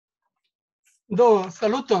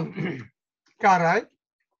Saluton, carai.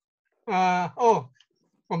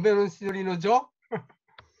 Bonvenon, signorino Jo.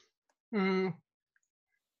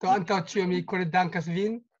 Antaŭ ĉio mi kore dankas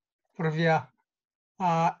vin por via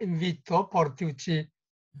invito por tiu ĉi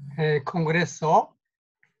kongreso.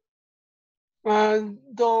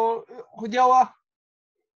 Hodiaŭa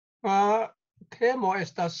temo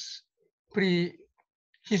estas pri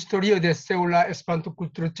historio de Seula Esperanto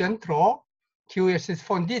Kulturcentro, kiu estis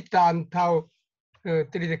fondita antaŭ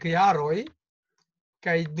 30 jaroj,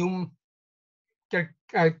 kaj dum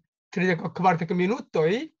 30-40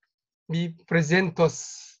 minutoj mi prezentos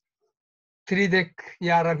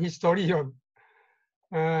 30-jaran historion.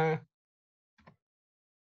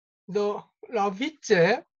 Laŭvice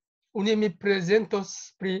unue mi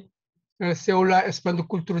prezentos pri Seula Esperanto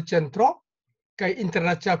Kulturcentro kaj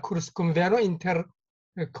internacia kurskunveno inter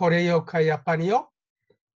Koreo kaj Japanio,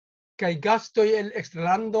 kaj gastoj el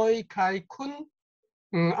eksterlandoj kaj kun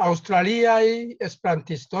aŭstraliaj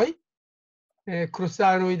esperantistoj,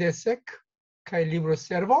 kursanoj de SEK kaj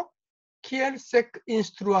libroservo, kiel SEK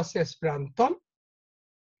instruas Esperanton,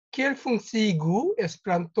 kiel funkciigu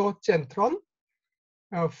Esperanto-centron,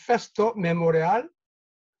 festo memorial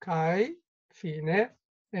kaj fine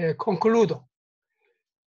konkludo.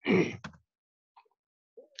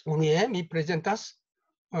 Unue mi prezentas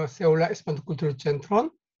Seula Esperanto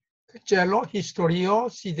Kulturcentron, celo, historio,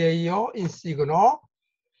 sidejo, insigno.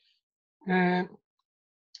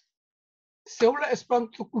 Seula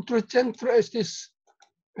Esperanto Kulturcentro estis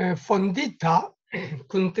fondita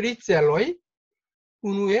kun 3 celoj.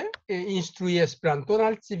 Unue instrui Esperanton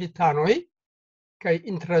al civitanoj kaj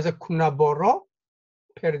internacia kunlaboro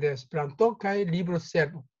per de Esperanto kaj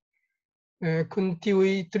libroservo. Kun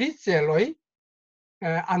tiuj 3 celoj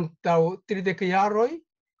antaŭ 30 jaroj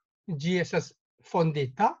ĝi estas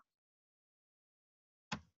fondita.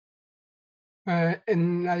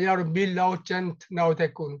 En la jaro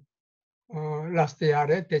 1991,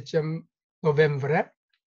 lastjare, decem novembre,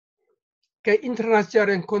 kaj internacia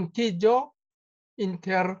renkontiĝo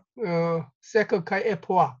inter SEK kaj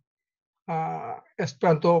EPOA,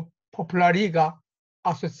 Esperanto populariga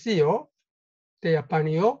asocio de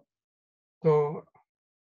Japanio,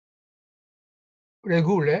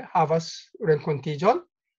 regule havas renkontiĝon,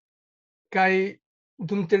 kaj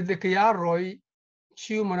dum 30 jaroj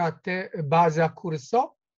ĉiumonate baza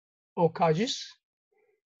kurso okazis.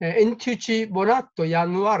 En tiu ĉi monato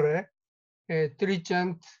januare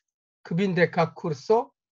 350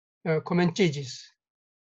 kurso komenciĝis.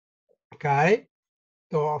 Kaj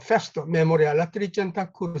festo memoriala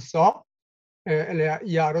 300 kurso en la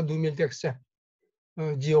jaro 2017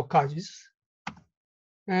 ĝi okazis.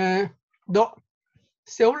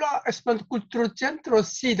 Seula Esperanto Kulturcentro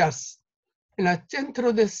sidas en la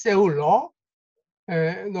centro de Seulo,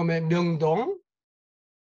 nome Myeongdong.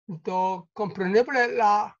 Kompreneble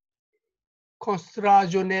la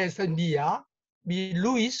konstruaĵo ne estas mia. Mi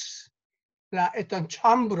luis la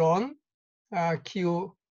etanĉambron,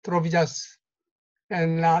 kiu troviĝas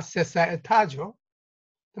en la 6. etaĝo.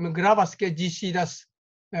 Gravas, ke ĝi sidas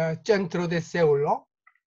centro de Seulo.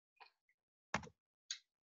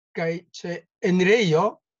 Kaj ĉe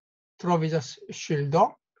enirejo troviĝas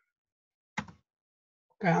ŝildo.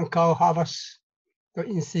 Kaj ankaŭ havas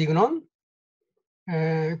insignon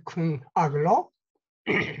kun aglo.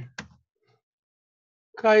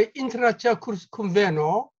 Kaj internacia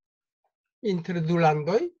kurskunveno inter du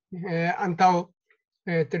landoj antaŭ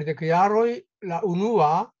 30 jaroj, la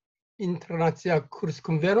unua internacia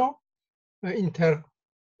kurskunveno inter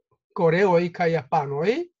koreoj kaj japanoj.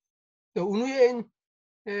 Unue en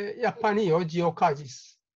Japanio ĝi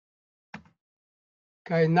okazis.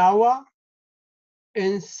 Kaj naŭa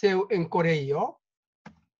en Koreio,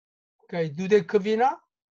 kaj 29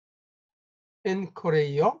 en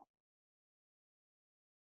Koreio,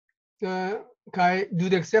 kaj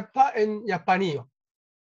 27 en Japanio.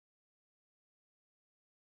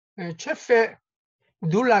 Ĉefe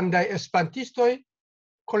dulandaj esperantistoj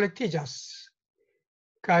kolektiĝas,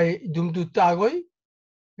 kaj dum 2 tagoj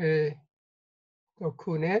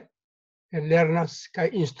kune lernas kaj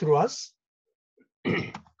instruas.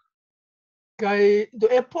 Kaj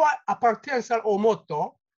EPOA apartenas al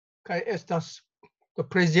Omoto, kaj estas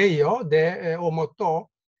preĝejo de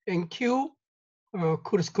Omoto, en kiu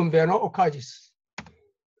kurskunveno okazis.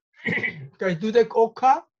 Kaj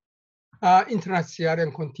 20 internacia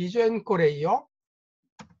renkontiĝo en Koreio.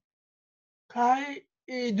 Kaj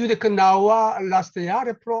 29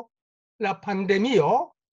 lastjare pro la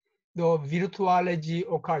pandemio, virtuale ĝi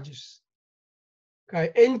okazis. Kaj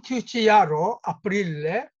en tiu ĉi jaro,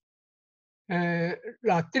 aprile,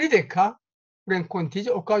 la 30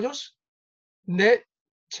 renkontiĝo okazos ne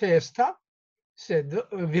ĉeesta, sed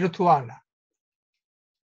virtuala.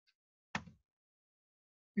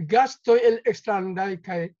 Gastoj el eksterlandaj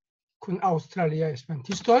kaj kun aŭstraliaj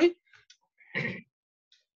esperantistoj.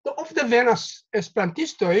 Do ofte venas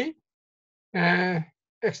esperantistoj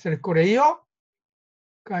ekster Koreio,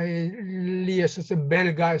 kaj li estas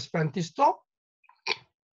belga esperantisto,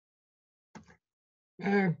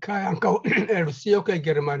 kaj ankaŭ el Rusio kaj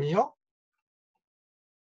Germanio,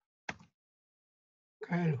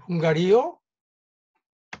 kaj el Hungario,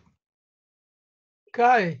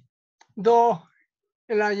 kaj do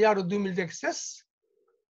en la jaro 2016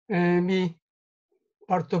 mi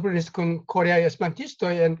partoprenis kun koreaj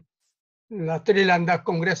esperantistoj en la trilanda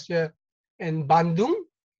kongreso en Bandung,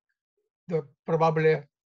 do probable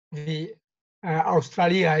vi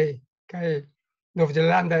aŭstraliaj kaj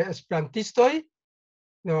Nov-Zelandaj esperantistoj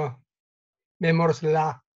do memoras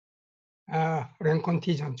la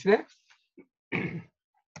renkontiĝon, ĉu ne?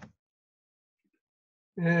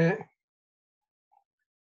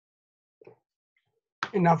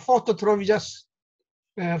 En la foto troviĝas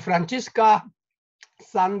Francisca,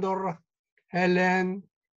 Sandor, Helen,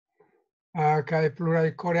 kaj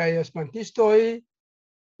pluraj koreaj esperantistoj,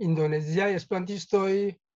 indoneziaj esperantistoj,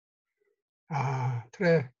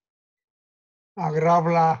 tre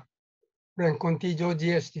agrabla renkontiĝo ĝi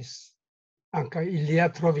estis, ankaŭ ilia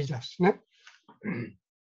troviĝas, ne?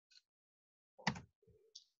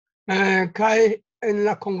 Kaj en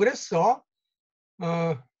la kongreso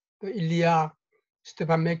ilia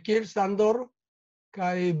Stepan Mekir, Sandor,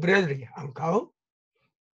 kaj Bredri ankaŭ.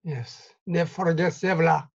 Yes,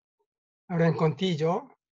 neforgesebla renkontiĝo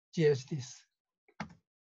ĝi estis.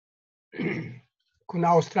 Kun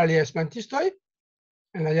aŭstraliaj esperantistoj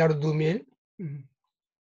en la jaro 2000.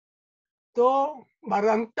 Do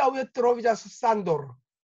malantaŭe troviĝas Sandor.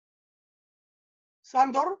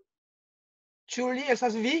 Sandor, ĉu li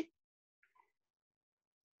estas vi?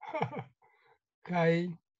 Kaj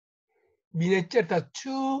mi ne certas,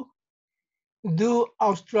 ĉu du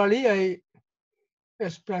aŭstraliaj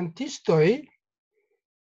esperantistoj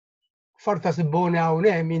fartas bone aŭ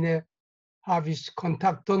ne, mi ne havis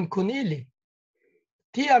kontakton kun ili.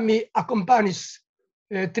 Tiam mi akompanis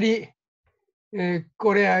tri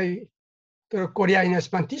koreajn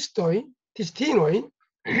esperantistojn, tistinojn,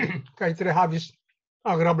 kaj tre havis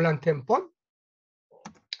agrablan tempon.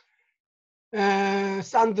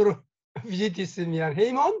 Sandro vizitis mian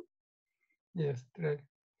hejmon. Yes, tre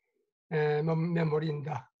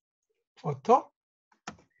memorinda foto.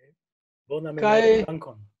 Bona memoro,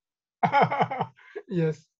 dankon.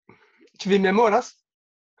 Yes. Ĉu vi memoras?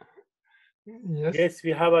 Yes. Yes,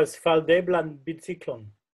 vi havas faldeblan biciklon.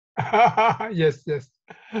 Yes, yes.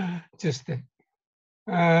 Ĝuste.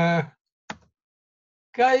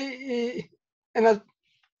 Kaj en la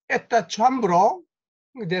eta ĉambro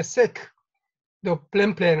de SEK, do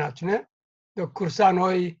plenplena, ĉu ne? Do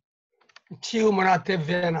kursanoj ĉiumonate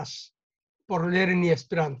venas por lerni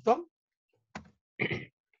Esperanton.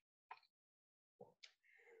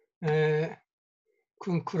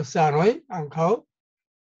 Kun kursanoj ankaŭ.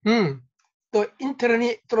 Do inter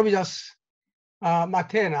ni troviĝas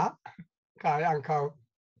matena kaj ankaŭ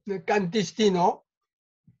kantistino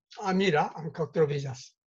Amira ankaŭ troviĝas.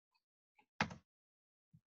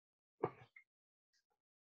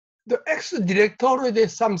 Do ex-direktoro de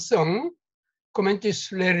Samsung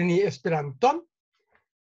komencis lerni Esperanton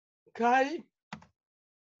kaj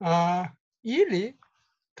ili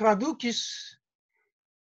tradukis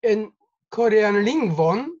en korean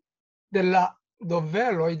lingvon de la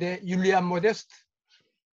noveloj de Julia Modest,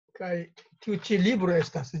 kaj tiu ĉi libro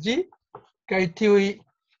estas ĝi, kaj tiuj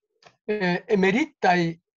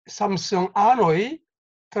emeritaj Samsung-anoj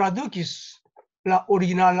tradukis la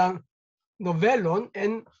originalan novelon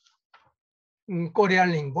en korean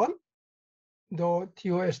lingvon. Do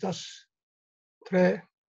tio estas tre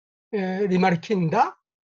rimarkinda,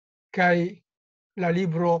 kaj la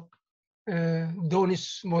libro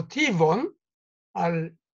donis motivon al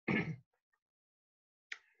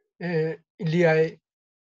iliaj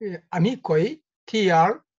amikoj,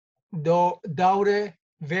 tial do daŭre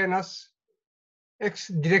venas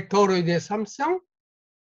ex-direktoroj de Samsung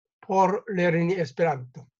por lerni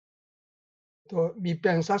Esperanto. Do mi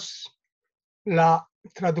pensas la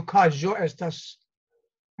tradukaĵo estas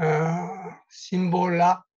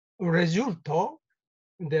simbola rezulto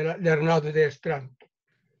de la lernado de Esperanto.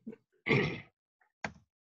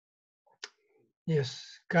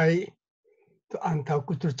 Yes, kaj antaŭ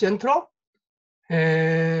Kulturcentro,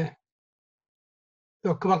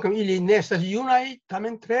 do kvankam ili ne estas junaj,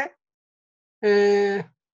 tamen tre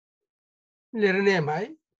lernemaj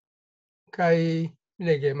kaj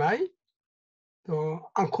legemaj.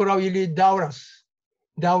 ankoraŭ ili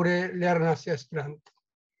daŭre lernas Esperanto.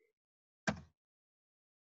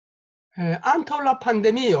 Antaŭ la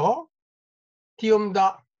pandemio tiom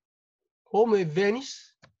da homoj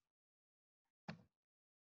venis,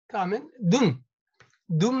 tamen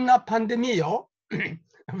dum la pandemio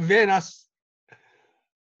venas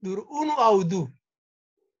nur unu aŭ du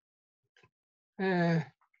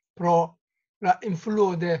pro la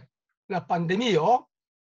influo de la pandemio,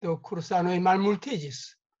 do kursanoj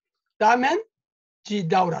malmultiĝis. Tamen ĝi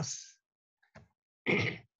daŭras.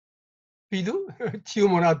 Vidu,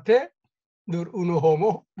 ĉiumonate nur unu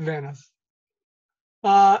homo venas.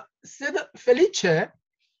 Sed feliĉe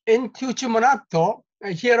en tiu ĉi monato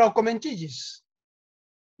hieraŭ komenciĝis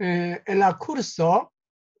en la kurso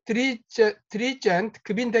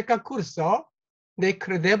 350 kurso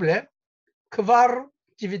nekredeble 4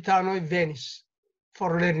 civitanoj venis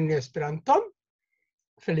forlerni Esperanton,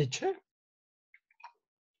 feliĉe.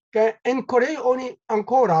 Kaj en Koreo oni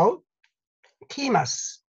ankoraŭ timas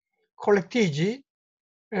kolektiĝi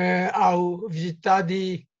aŭ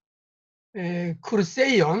vizitadi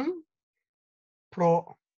kursejon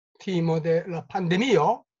pro timo de la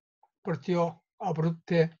pandemio, por tio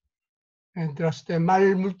abrupte draste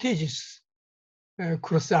malmultiĝis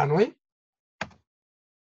kursanoj,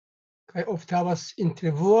 kaj ofte havas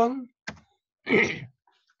intervjuon,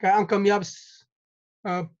 kaj ankaŭ mi havis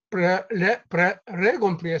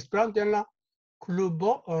prelegon pri Esperanto en la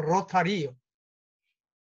klubo Rotario.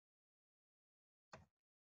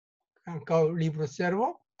 Ankaŭ libroservo.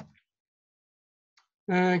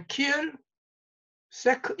 Kiel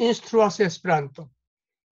SEK instruas Esperanto?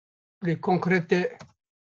 Pli konkrete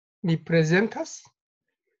mi prezentas.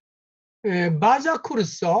 Baza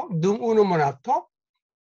kurso dum 1 monato,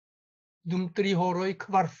 dum 3 horoj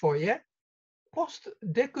kvarfoje. Post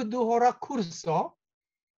 12-hora kurso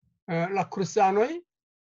la kursanoj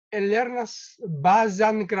ellernas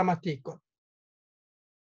bazan gramatikon.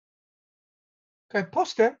 Kaj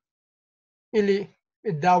poste ili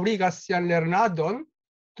daŭrigas sian lernadon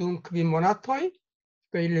dum 5 monatoj,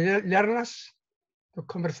 kaj ili lernas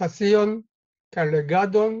konversacion kaj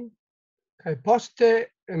legadon, kaj poste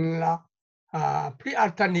en la pli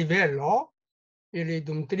alta nivelo ili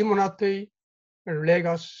dum 3 monatoj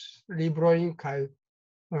legas librojn kaj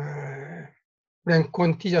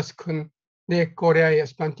renkontiĝas kun ne-koreaj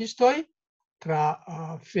esperantistoj tra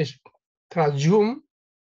Zoom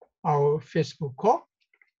aŭ Facebooko.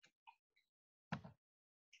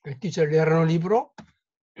 Tiu lernolibro.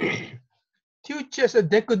 Tiu estas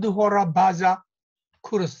 12-hora baza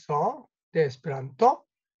kurso de Esperanto.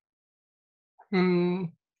 En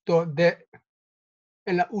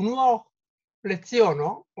la unua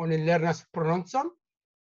leciono oni lernas prononcon,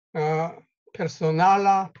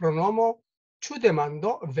 personala pronomo, ĉu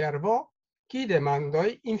demando, verbo, ki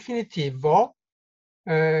demandoj, infinitivo,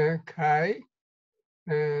 kaj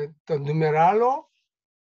numeralo,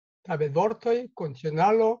 tabelvortoj,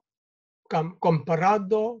 kondicionalo,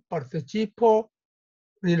 komparado, participo,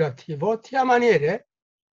 relativo. Tiamaniere,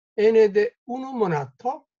 ene de 1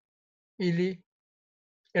 monato ili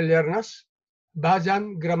ellernas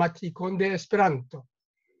bazan gramatikon de Esperanto.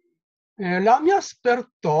 La mia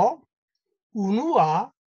sperto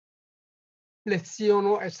unua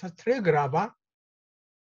leciono estas tre grava.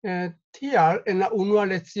 Tial en la unua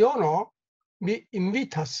leciono mi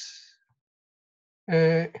invitas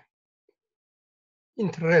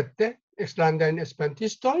interrete eksterlandajn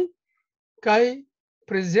esperantistoj kaj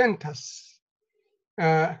prezentas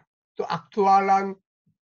aktualan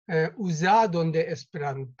uzadon de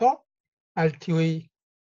Esperanto al tiuj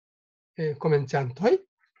komencantoj,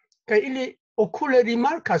 kaj ili okule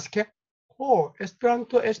rimarkas ke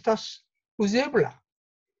Esperanto estas uzebla,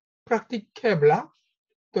 praktikebla,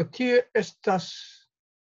 do tio estas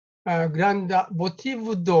granda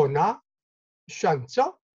motivdona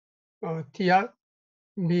ŝanco. Tial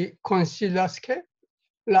mi konsilas ke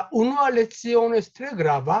la unua leciono estas tre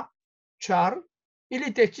grava, ĉar ili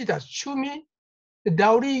decidas ĉu mi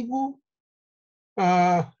daŭrigu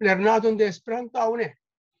lernadon de Esperanto aŭ ne.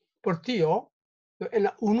 Por tio, en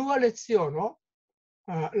la unua leciono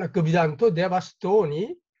la gvidanto devas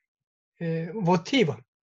doni motivon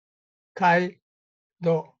kaj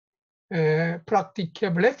do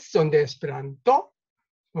praktikeblecon de Esperanto,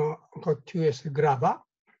 tio estas grava.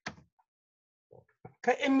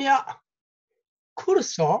 Kaj en mia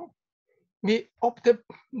kurso mi ofte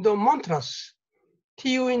montras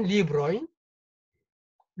tiujn librojn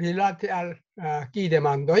rilate al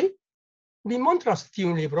ki-demandoj. Mi montras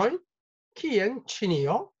tiujn librojn, kien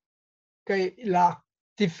Ĉinio, kaj la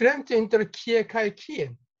diferenco inter kie kaj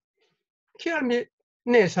kien. Kial mi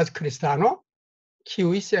ne estas kristano,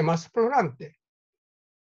 kiuj semas plorante.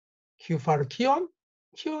 Kiu faru kion,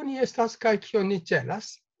 kio ni estas kaj kion ni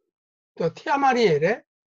celas. Do tiamaniere,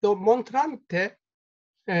 do montrante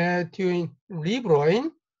tiujn librojn,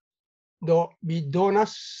 do mi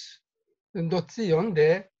donas nocion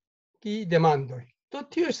de ki demandoj. Do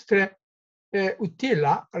tio estas tre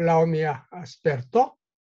utila laŭ mia sperto.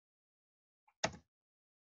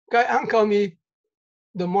 Kaj ankaŭ mi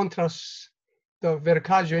do montras do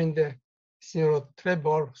verkaĵojn de sinjoro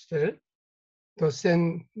Treborstel, do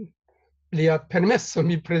sen lia permesso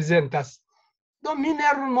mi prezentas. Do mi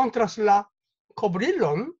ne montras la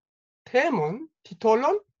kovrilon, temon,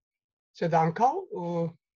 titolon, sed ankaŭ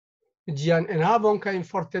ĝian enhavon kaj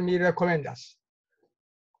forte mi rekomendas.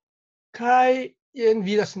 Kaj jen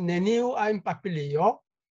vidas neniu ajn papilio,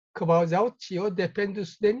 kvazaŭ ĉio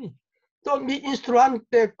dependus de ni. Do mi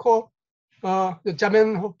instruante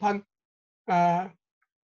Zamenhofan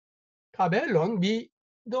tabelon, mi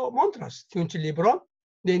do montras tiun ĉi libron,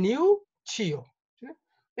 neniu ĉio.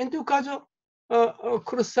 En tiu kazo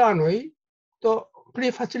kursanoj do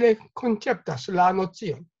pli facile konceptas la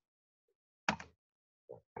nocion.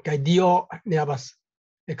 Kaj Dio ne havas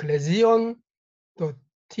eklezion, do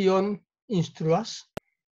tion instruas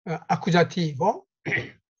akuzativo,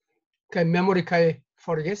 kaj memori kaj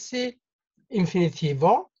forgesi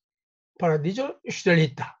infinitivo, paradizo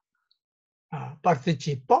ŝtelita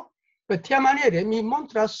participo. Tiamaniere mi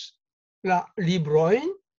montras la librojn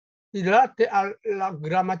rilate al la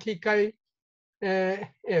gramatikaj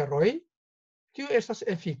eroj. Tio estas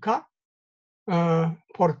efika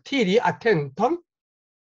por tiri atenton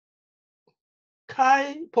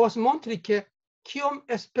kaj povas montri ke kiom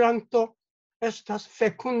Esperanto estas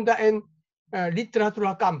fekunda en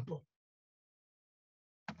literatura kampo.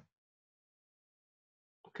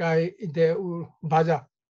 Kaj de baza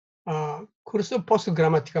kurso,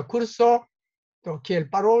 postgramatika kurso, do kiel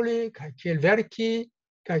paroli, kaj kiel verki,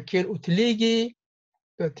 kaj kiel utiligi,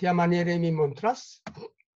 do tiamaniere mi montras.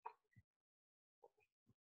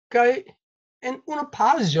 Kaj en unu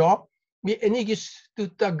paĝo mi enigis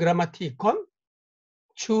tuta gramatikon,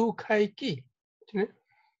 ĉu kaj ki.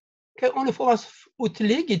 Kaj oni povas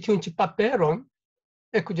utiligi tiun ĉi paperon,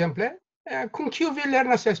 ekzemple, kun kiu vi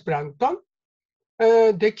lernas Esperanton,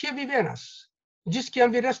 de kie vi venas, ĝis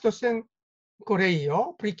kiam vi restos en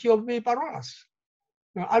Koreio, pri kio vi parolas,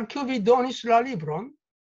 al kiu vi donis la libron,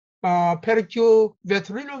 per kiu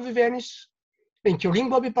veturilo vi venis, en kiu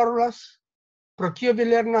lingvo vi parolas, pro kio vi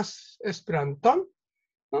lernas Esperanton,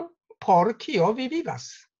 por kio vi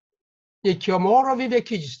vivas, je kiom horo vi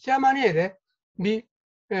vekiĝis. Tiamaniere mi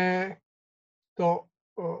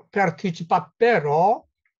per tiu ĉi papero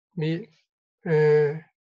mi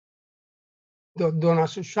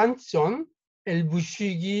donas ŝancon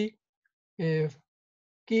elbuŝigi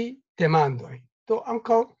demandoj. Do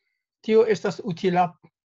ankaŭ tio estas utila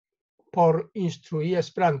por instrui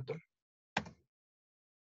Esperanton.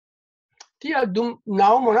 Tial dum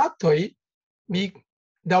 9 monatoj mi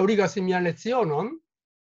daŭrigas mian lecionon,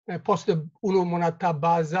 post 1 monata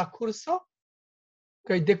baza kurso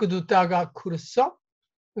kaj 12-taga kurso,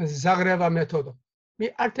 Zagreba metodo. Mi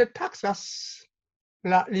alte taksas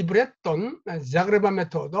la libreton Zagreba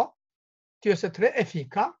metodo, tio estas tre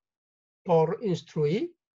efika por instrui,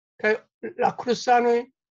 kaj la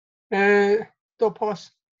kursanoj do povas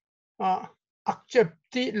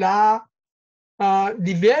akcepti la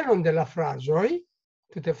nivelon de la frazoj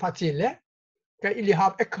tute facile, kaj ili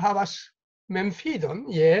ekhavas memfidon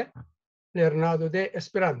je lernado de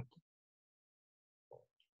Esperanto.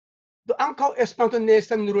 Do ankaŭ Esperanto ne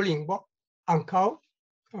estas nur lingvo, ankaŭ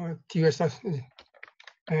tio estas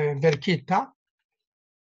verkita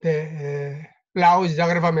de laŭ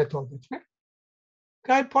Zagreba metodo.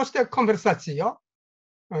 Kaj poste konversacio,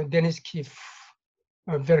 Denis Kif,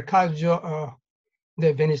 verkaĵo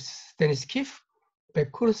de Denis Kif, per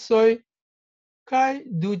kursoj, kaj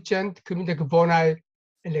 250 bonaj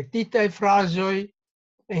elektitaj frazoj,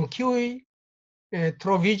 en kiuj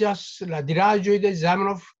troviĝas la diraĵoj de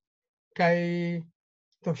Zamenhof kaj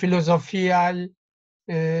filozofiaj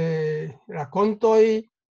rakontoj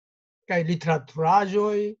kaj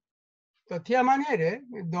literaturaĵoj. Do tiamaniere,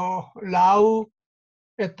 do laŭ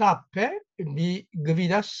etape mi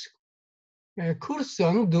gvidas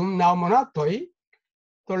kurson dum 9 monatoj,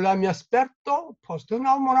 do la mia sperto post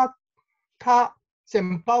 9 monata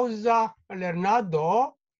senpaŭza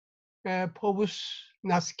lernado povus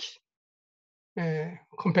naski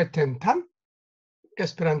kompetentan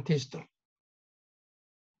esperantiston.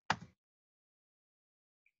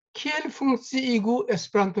 Kiel funkciigu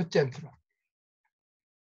Esperanto-centro?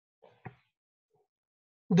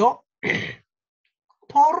 Do,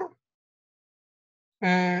 por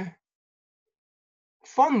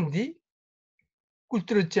fondi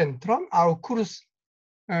Kulturcentron aŭ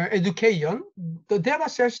edukejon, do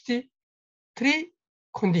devas esti tri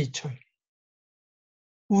kondiĉoj.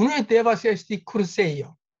 Unue devas esti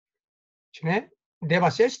kursejo, ĉu ne?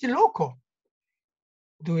 Devas esti loko.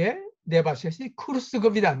 Due devas esti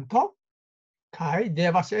kursgvidanto kaj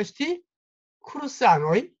devas esti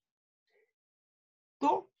kursanoj.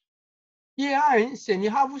 Do je ajn se ni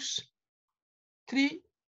havus tri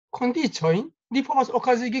kondiĉojn, ni povas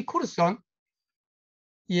okazigi kurson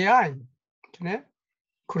je ajn, ĉu ne?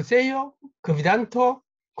 Kursejo, gvidanto,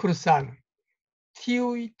 kursano.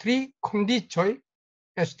 Tiuj tri kondiĉoj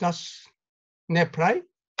estas nepraj.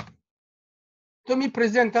 Do mi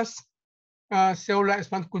prezentas Seula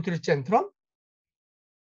Esperanto-Kulturcentro.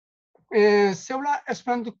 Seula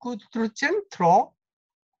Esperanto-Kulturcentro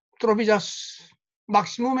troviĝas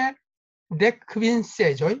maksimume 15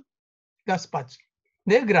 seĝoj da spaco.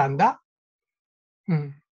 Ne granda.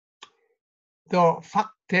 Do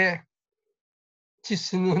fakte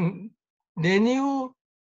ĝis nun neniu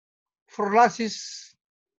forlasis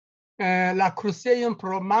la kursejon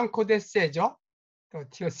pro manko de seĝo. Do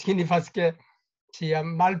tio signifas ke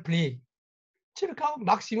tiam malpli.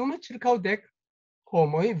 Maksimume ĉirkaŭ 10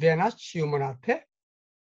 homoj venas ĉiumonate.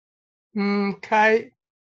 Kaj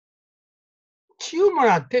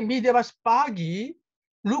ĉiumonate mi devas pagi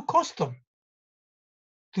lukoston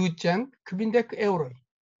 250 €.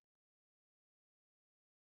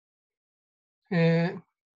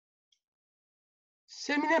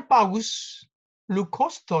 Se mi ne pagus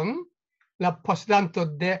lukoston, la posedanto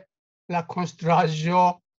de la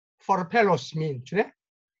konstruaĵo forpelos min, ĉu ne?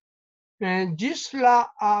 Ĝis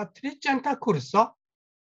la 300 kurso,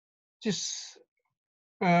 ĝis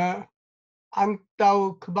antaŭ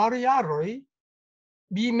 4 jaroj,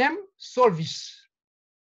 mi mem solvis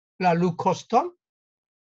la lukoston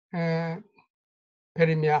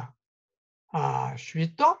per mia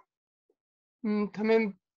ŝvito. Tamen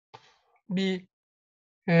mi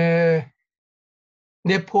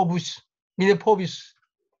ne povis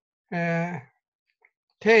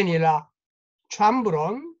teni la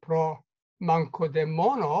ĉambron pro manko de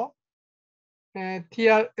mono.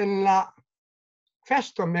 Tial en la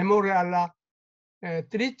festo memore al la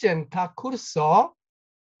 300 kurso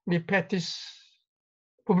mi petis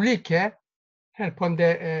publike helpon de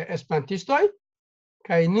esperantistoj,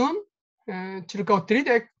 kaj nun ĉirkaŭ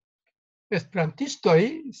 30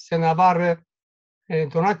 esperantistoj senavare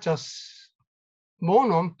donaĉas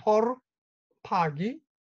monon por pagi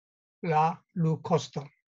la lukoston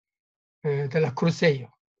de la kursejo.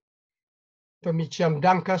 Do mi ĉiam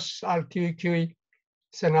dankas al tiuj, kiuj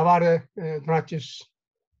senavare donacis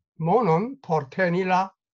monon por teni la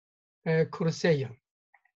kursejon.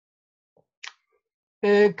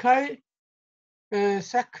 Kaj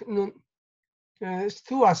SEK nun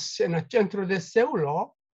situas en la centro de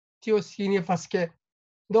Seulo. Tio signifas ke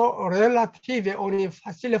do relative oni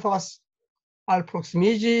facile povas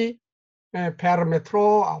alproksimiĝi per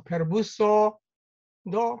metro aŭ per buso.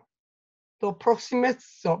 Do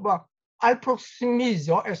proksimeco,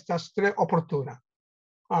 alproksimiĝo estas tre oportuna.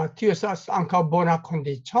 Tio estas ankaŭ bona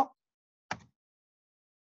kondiĉo.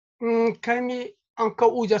 Kaj mi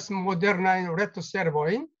ankaŭ uzas modernajn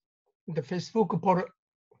retoservojn de Facebook por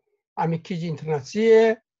amikiĝi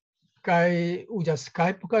internacie, kaj uzas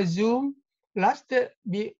Skype kaj Zoom. Laste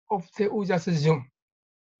mi ofte uzas Zoom.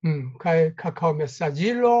 Kaj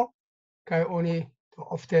kakao-mesaĝilo, kaj oni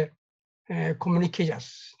ofte komunikiĝas.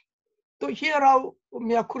 Do hieraŭ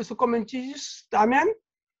mia kurso komenciĝis, tamen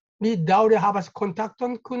mi daŭre havas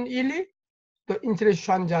kontakton kun ili, do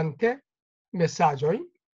interŝanĝante mesaĝojn.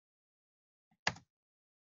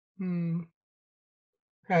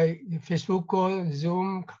 Kaj Facebooko,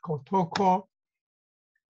 Zoom, Kakao-toko,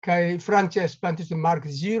 kaj france esperantisto Mark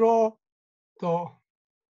Zero, do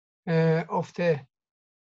ofte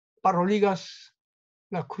paroligas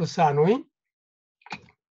la kursanojn.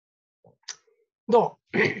 Do,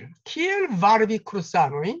 kiel varbi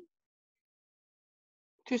kursanojn?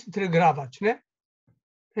 Tio estas tre grava, ĉu ne?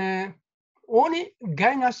 Oni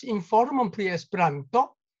gajnas informon pri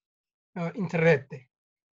Esperanto interrete.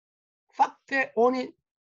 Fakte oni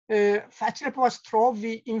facile povas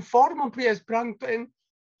trovi informon pri Esperanto en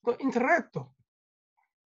interreto.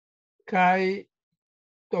 Kaj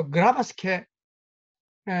do gravas ke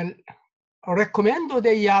rekomendo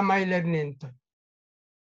de iamaj lernintoj,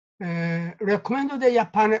 rekomendo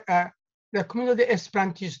de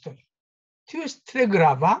esperantistoj. Tio estas tre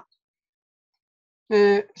grava.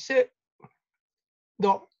 Se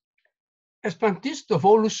do esperantisto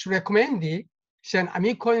volus rekomendi siajn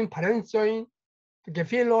amikojn, parencojn,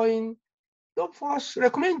 gefilojn, do povas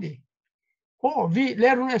rekomendi. Vi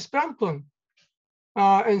lernu Esperanton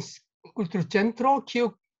en Kulturcentro,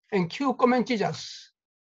 en kiu komenciĝas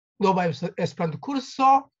nova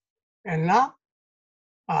Esperanto-kurso en la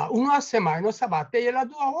unua semajno sabate je la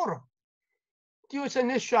dua horo. Tio estas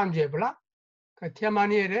neŝanĝebla, kaj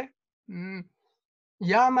tiamaniere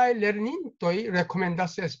jamaj lernintoj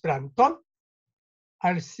rekomendas Esperanton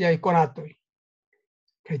al siaj konatoj.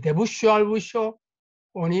 Kaj de buŝo al buŝo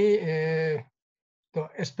oni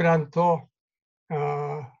Esperanto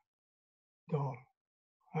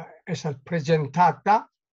estas prezentata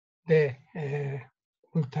de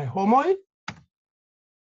multaj homoj.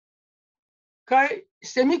 Kaj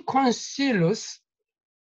se mi konsilus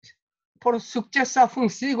por sukcesa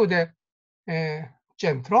funkciigo de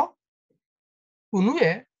centro,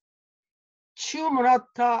 unue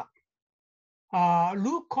ĉiumonata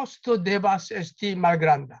lu-kosto devas esti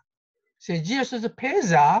malgranda. Se ĝi estas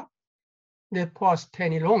peza, ne povas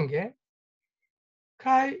teni longe,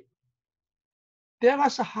 kaj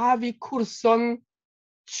devas havi kurson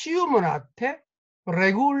ĉiumonate,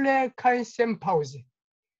 regule kaj senpaŭze.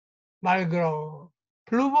 Malgraŭ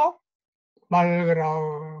pluvo, malgraŭ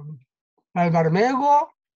malvarmego,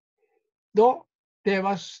 do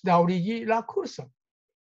devas daŭrigi la kurson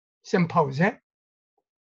senpaŭze.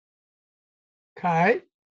 Kaj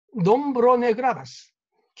nombro ne gravas.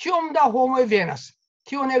 Kiom da homoj venas,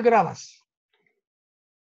 tio ne gravas.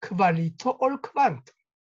 Kvalito ol kvanto.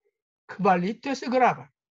 Kvalito estas grava.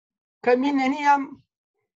 Kaj mi neniam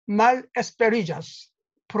malesperiĝas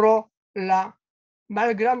pro la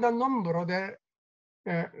malgranda nombro de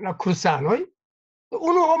la kursanoj.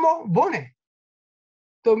 Unu homo bone.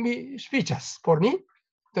 Do mi sufiĉas por mi.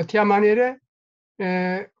 Do tiamaniere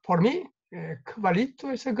por mi kvalito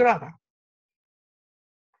estas grava.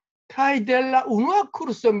 Kaj de la unua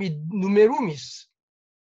kurso mi numerumis.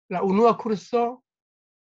 La unua kurso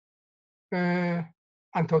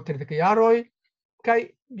antaŭ 30 jaroj, kaj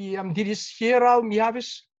mi jam diris hieraŭ mi havis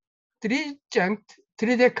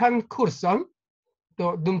 330 kurson,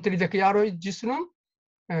 do dum 30 jaroj ĝis nun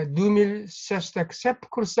 2067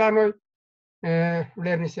 kursanoj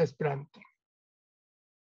lernis Esperanton.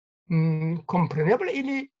 Kompreneble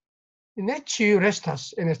ili ne ĉiuj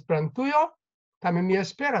restas en Esperantujo, tamen mi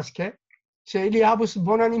esperas, ke se ili havus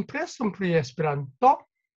bonan impreson pri Esperanto,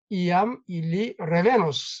 iam ili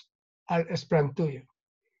revenos al Esperantujo.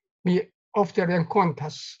 Mi ofte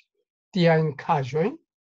renkontas tiajn kaĵojn.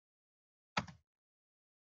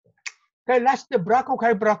 Kaj laste brako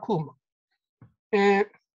kaj brakumo.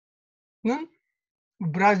 Nun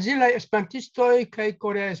brazilaj esperantistoj kaj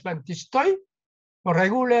koreaj esperantistoj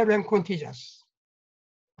regule renkontiĝas.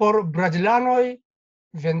 Por brazilanoj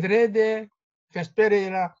vendrede vespere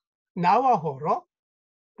la 9 horo,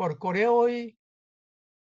 por koreoj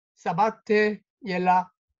sabate je la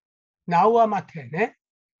 9 matene,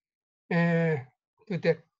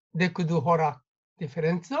 tute 12 hora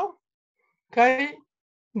diferenco, kaj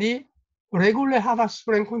ni regule havas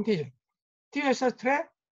renkontiĝon. Tio estas tre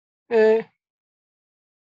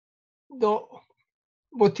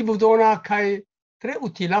motivdona kaj tre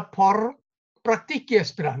utila por praktiki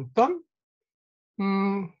Esperanton.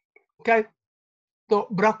 Kaj do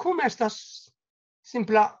brakumo estas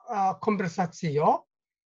simpla konversacio,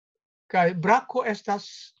 kaj brako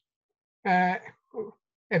estas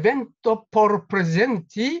evento por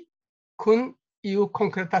prezenti kun iu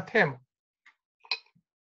konkreta temo.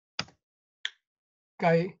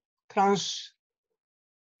 Kaj trans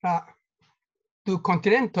la du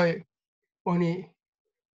kontinentoj oni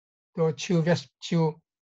do ĉiu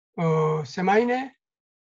semajne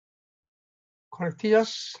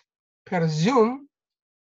konektiĝas per Zoom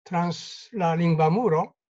trans la lingva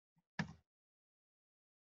muro.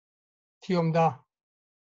 Tiom da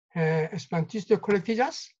esperantistoj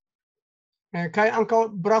konektiĝas, kaj ankaŭ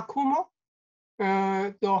brakumo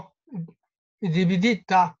do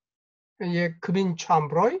dividita je 5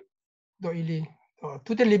 ĉambroj, do ili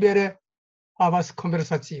tute libere havas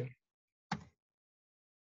konversacion.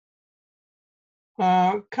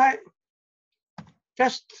 Kaj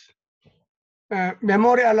fest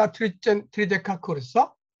memore alla 30 kurso,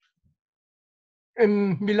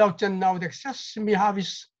 en 1896 mi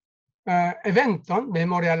havis eventon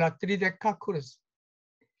memore alla 30 kurso.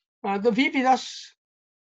 Do vi vidas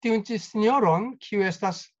tiun ĉi sinjoron, kiu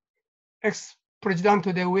estas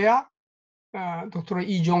ex-prezidanto de UEA, doktoro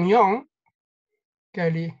Jungkee, kaj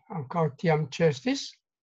li ankaŭ tiam ĉeestis.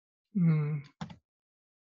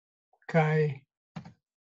 Kaj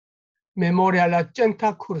memore alla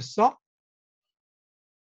 100 kurso,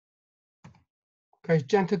 kaj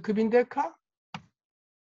 150,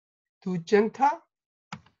 200,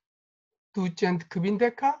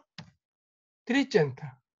 250,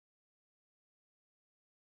 300.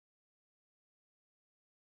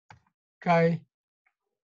 Kaj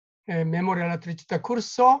memore la 300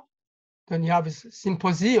 kurso, do ni havis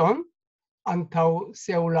simpozion antaŭ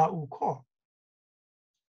Seula UK.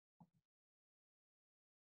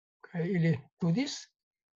 Kaj ili studis,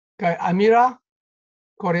 kaj Amira,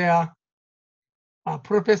 korea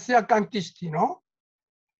profesia kantistino,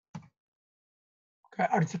 kaj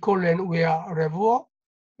artikolo en via revuo,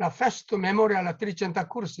 la festo memore alla 300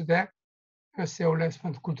 kurso de Seula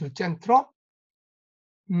Esperanto Kulturcentro.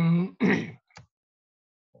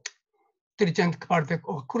 340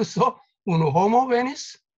 kurso, unu homo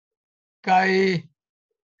venis, kaj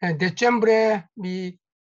decembre mi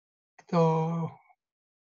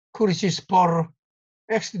kursis por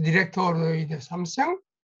ex-direktoroj de Samsung.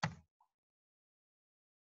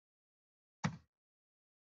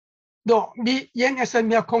 Do, jen estas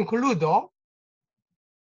mia konkludo.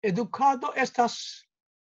 Edukado estas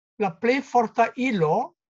la plej forta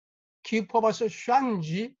ilo kiu povas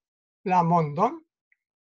ŝanĝi la mondon.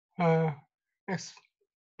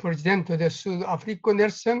 Ex-presidento de Sudafriko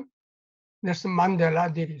Nelson Mandela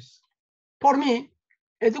diris. Por mi,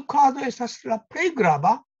 edukado estas la plej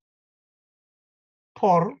grava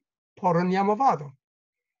por nia movado.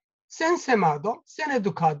 Sen semado, sen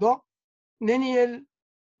edukado, neniel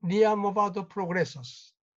nia movado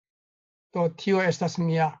progresos. Do tio estas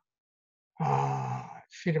mia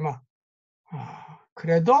firma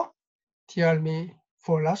credo, tial mi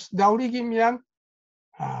volas daŭrigi mian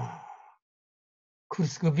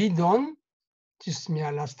kursgvidon ĝis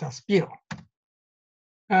mia lasta spiro.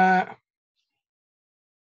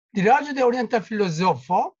 Diraĵo de orienta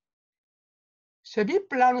filozofo: se vi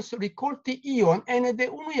planus rikolti ion ene de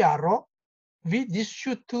unu jaro, vi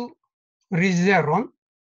disŝutu rizeron.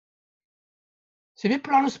 Se vi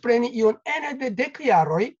planus preni ion ene de 10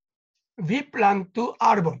 jaroj, vi plantu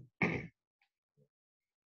arbon.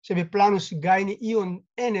 Se vi planus gajni ion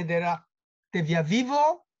ene de via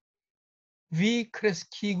vivo, vi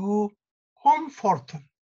kreskigu homforton.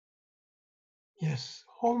 Yes,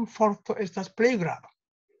 homforto estas plej grava.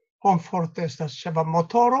 Homforto estas ĉefa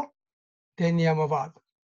motoro de nia movado.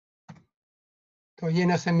 Do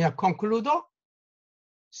jen estas mia konkludo.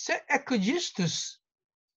 Se ekzistus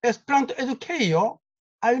Esperanto edukejo,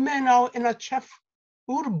 almenaŭ en la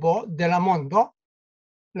ĉefurbo de la mondo,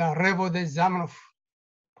 la revo de Zamenhof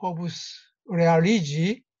povus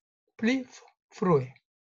realiĝi pli frue.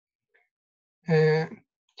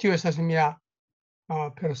 Tio estas mia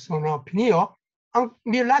persona opinio.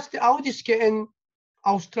 Mi laste aŭdis, ke en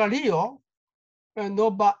Aŭstralio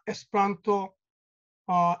nova Esperanto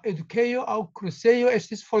edukejo aŭ kursejo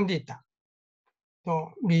estis fondita. Do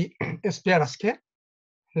mi esperas, ke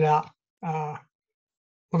la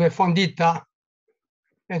nove fondita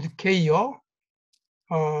edukejo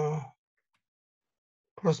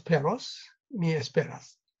prosperos, mi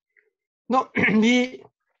esperas.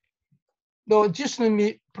 Ĝis nun mi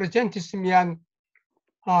prezentis mian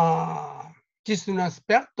ĝis nun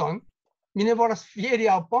sperton. Mi ne volas fieri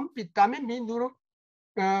aŭ pompi, tamen mi nur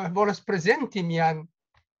volas prezenti mian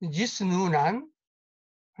ĝis nunan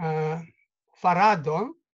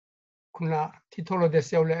faradon kun la titolo de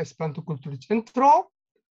Seula Esperanto Kulturcentro.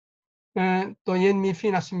 Do jen mi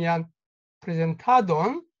finas mian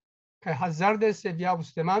prezentadon, kaj hazarde se vi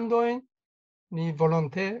havus demandojn, mi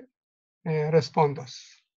volonte respondos.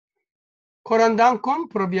 Koran dankon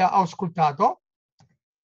pro via aŭskultado.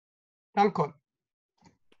 Dankon.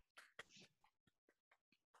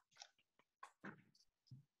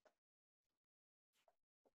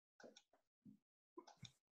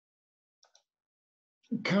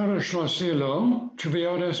 Caro Ŝlosilo, ĉu vi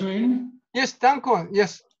aŭdas min? Yes, dankon.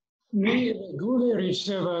 Yes. Mi regule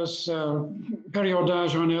ricevas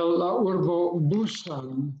periodaĵon el la urbo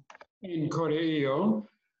Busan en Koreio.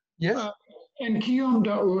 Yes. En kiom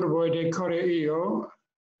da urboj de Koreio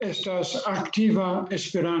estas aktiva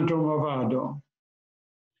Esperanto-movado?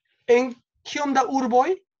 En kiom da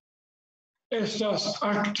urboj? Estas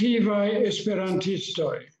aktivaj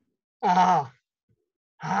esperantistoj.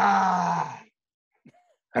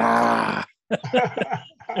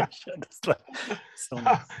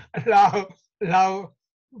 Laŭ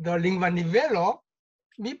do lingva nivelo,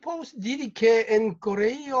 mi povus diri ke en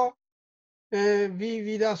Koreio vi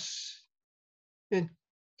vidas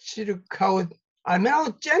ĉirkaŭ almenaŭ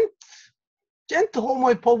 100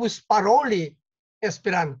 homoj povus paroli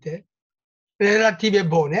Esperante relative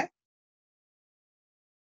bone.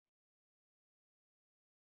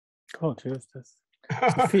 Ĉu estas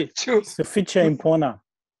sufiĉe impona?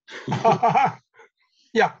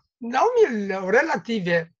 Ja, laŭ mi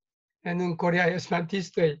relative nun korea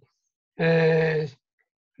esperantistoj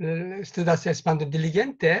studas Esperanto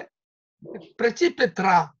diligente, precipe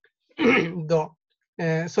tra do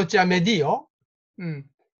socia medio,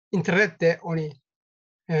 interrete oni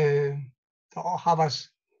havas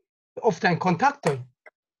oftajn kontaktojn.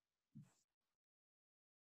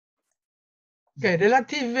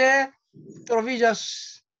 Relative troviĝas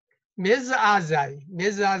mezazaj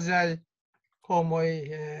homoj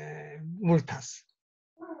multas.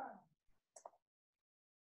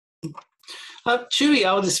 Ĉu vi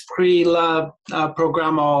aŭdis pri la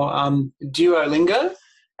programo Duolingo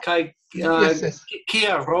kaj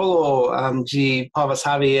kia rolo ĝi povas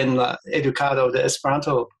havi en la edukado de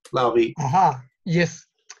Esperanto laŭ vi? Jes,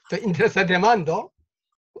 to interesa demando.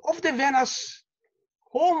 Ofte venas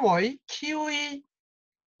homoj kiuj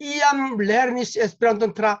iam lernis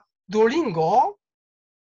Esperanton tra Duolingo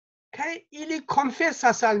kaj ili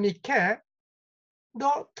konfesas al mi ke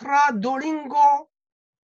do tra Duolingo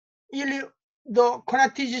ili do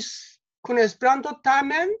konatiĝis kun Esperanto,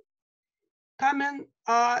 tamen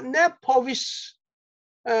ne povis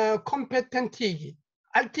kompetentigi,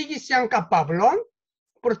 altigi sian kapablon,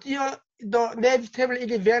 por tio do ineviteble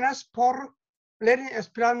ili venas por lerni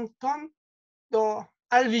Esperanton do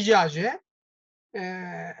alviĝaĝe.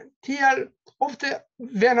 Tial ofte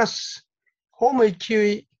venas homoj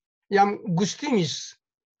kiuj jam gustimis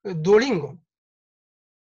Duolingon.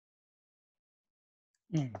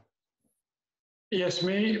 Yes,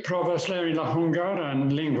 mi provas lerni la hungaran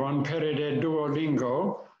lingvon pere de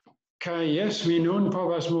Duolingo, kaj jes, mi nun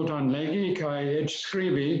povas multon legi kaj eĉ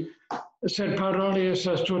skribi, sed paroli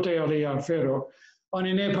estas tute alia afero.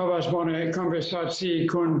 Oni ne povas bone konversacii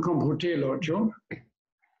kun komputilo, ĉu?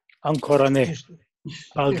 Ancora ne.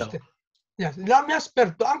 Baldaŭ. La mia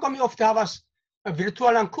sperto, ankaŭ mi ofte havas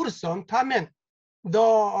virtualan kurson, tamen do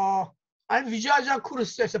alviĝaĝa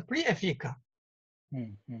kurso estas pli efika.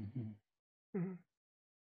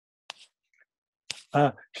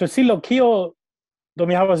 Ŝlosilo, do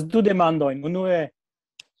mi havas du demandojn. Unue,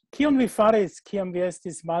 kion vi faris kiam vi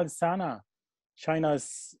estis malsana?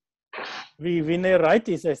 Ŝajnas vi ne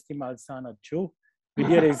rajtis esti malsana, ĉu? Vi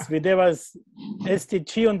diris, vi devas esti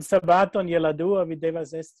ĉiun sabaton je la dua, vi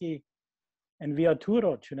devas esti en via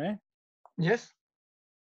turo, ĉu ne? Yes.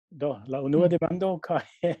 Do, la unua demando kaj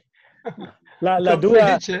la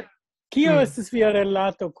dua. Kio estis via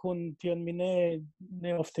relato kun tion mi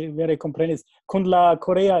ne ofte vere komprenis kun la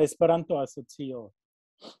Korea Esperanto asocio?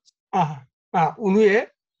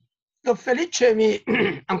 Unue, do feliĉe mi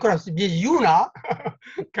ankoraŭ vi juna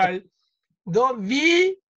kaj do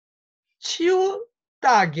vi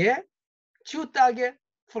ĉiutage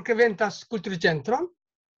frekventas Kulturcentron,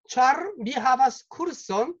 ĉar vi havas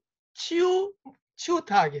kurson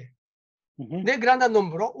ĉiutage. Ne granda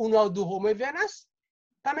nombro, unu aŭ du homoj venas,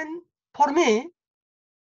 tamen por mi,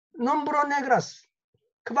 nombro ne gravas,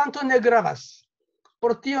 kvanto ne gravas.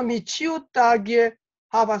 Por tio mi ĉiutage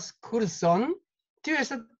havas kurson, tio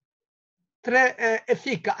estas tre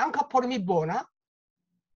efika, ankaŭ por mi bona.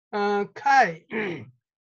 Kaj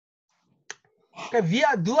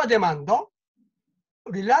via dua demando,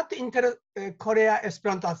 rilato inter Korea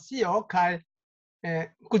Esperanto asocio kaj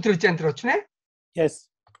Kulturcentro, ĉu ne?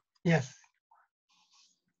 Yes. Yes.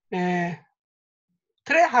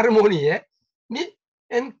 Tre harmonie, mi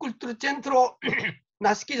en Kulturcentro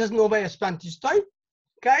naskiĝas novaj esperantistoj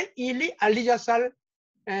kaj ili aliĝas al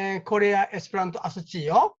Korea Esperanto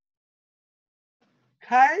asocio.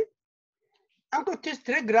 Kaj ankaŭ tio estas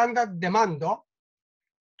tre granda demando,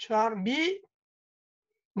 ĉar mi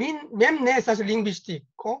mem ne estas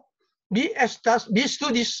lingvistiko, mi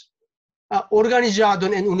studis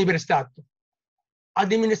organizadon en universitato,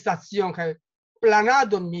 administracion kaj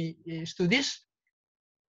planadon mi studis.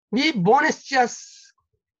 Mi bone scias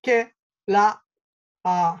ke la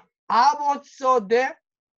asocio de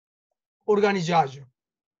organizaĵo.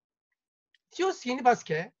 Tio signifas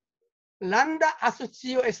ke landa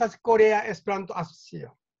asocio estas Korea Esperanto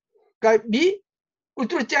asocio. Kaj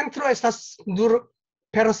Kulturcentro estas nur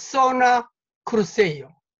persona kursejo,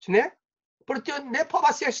 ĉu ne? Por tio ne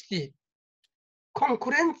povas esti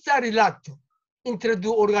konkurenca rilato inter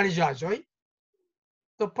du organizaĵoj.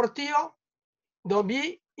 Do por tio do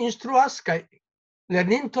mi instruas kaj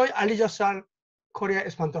lernintoj aliĝas al Korea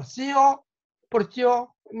Esperanto asocio, por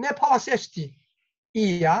tio ne povas esti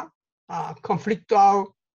ia konflikto aŭ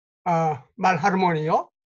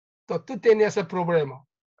malharmonio, do tute ne estas problemo.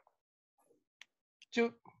 Ĉu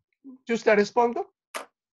ĝusta respondo?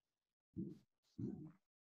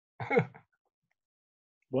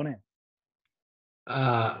 Bone.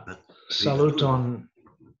 Saluton.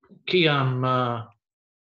 Kiam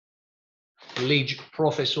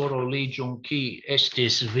profesoro Jungkee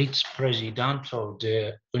estis vicprezidanto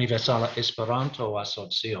de universala Esperanto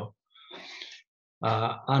asocio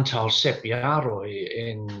antaŭ 7 jaroj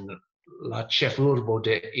en la ĉefurbo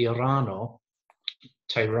de Irano,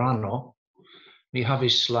 Teherano. Mi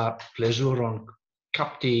havis la plezuron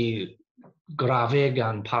kapti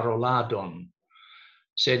gravegan paroladon,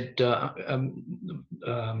 sed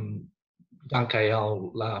danke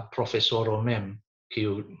al la profesoro mem,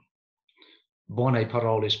 kiu bone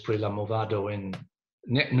parolis pri la movado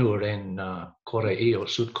ne nur en Koreio,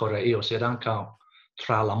 Sud-Koreio, sed ankaŭ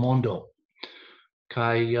tra la mondo.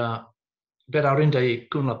 Kaj bedaŭrinde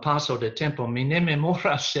kun la paso de tempo mi ne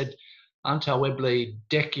memoras, sed antaŭ eble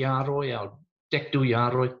 10 jaroj aŭ 12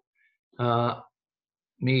 jaroj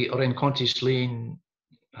mi renkontis lin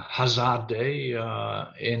hazarde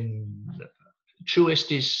ĉu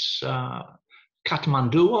estis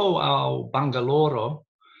Katmanduo aŭ Bangaloro?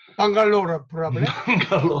 Bangalore, probably.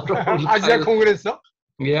 Bangalore. Asia kongreso.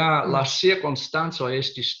 Ja, la cirkonstancoj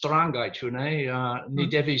estis strangaj, ĉu ne? Ni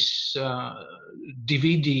devis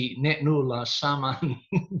dividi ne nur la saman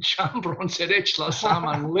ĉambron, sed eĉ la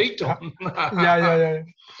saman liton. Ja.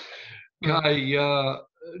 Kaj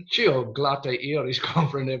ĉio glate iris,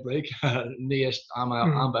 kompreneble. Ni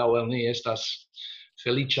ambaŭ el ni estas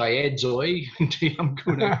feliĉaj edzoj, tiam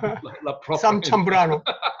kune la propra Samĉambrano.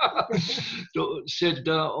 Sed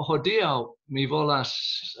hodiaŭ mi volas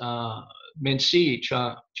mencii,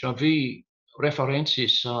 ĉar vi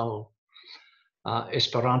referencis al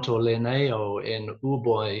Esperanto lernejo en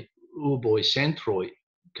urboj centroj,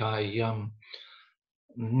 kaj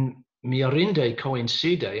mirinde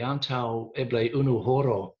koincide antaŭ eble 1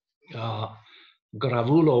 horo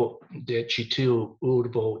gravulo de ĉi tiu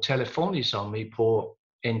urbo telefonis al mi por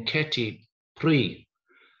enketi pri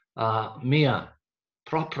mia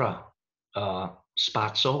propra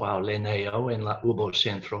spaco aŭ lernejo en la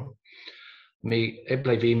urbocentro.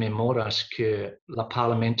 Eble vi memoras ke la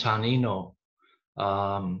parlamentanino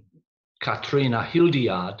Katrina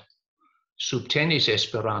Hildiard subtenis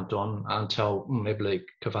Esperanton antaŭ eble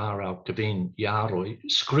 4 aŭ 5 jaroj,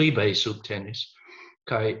 skribe subtenis,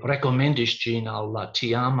 kaj rekomendis ĝin al la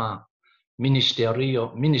tiama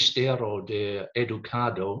Ministero de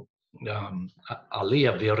Edukado,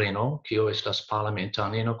 alia virino, kiu estas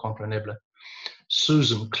parlamentanino, kompreneble,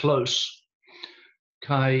 Susan Close,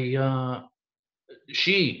 kaj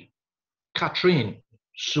Katrin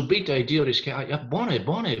subite diris ke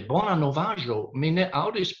bona novaĵo, mi ne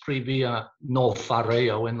aŭdis pri via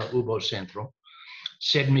novfarejo en la urbocentro,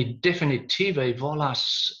 sed mi definitive volas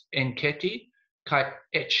enketi kaj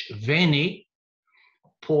eĉ veni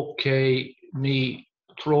por ke mi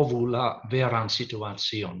trovu la veran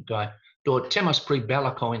situacion. Do temas pri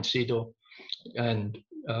bela koincido,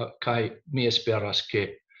 kaj mi esperas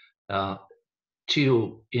ke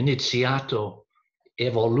tiu iniciato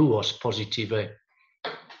evoluos pozitive.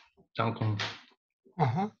 Dankon.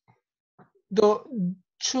 Do,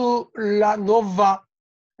 ĉu la nova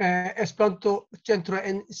Esperanto-centro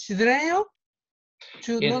en Sidnejo?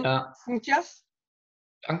 Ĉu nun funkcias?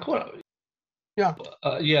 Ancora. Ja.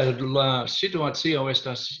 La situacio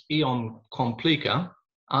estas iom komplika.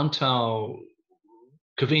 Antaŭ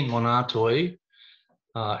 5 monatoj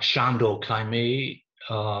Ŝando kaj mi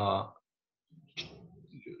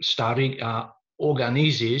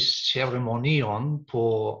organizis ceremonion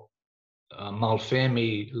por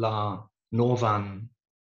malfermi la novan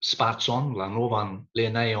spacon, la novan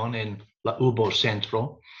lernejon en la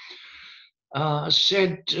urbocentro.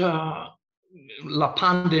 Sed la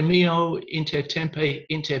pandemio intertempe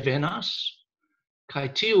intervenas, kaj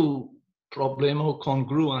tiu problemo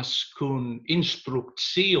kongruas kun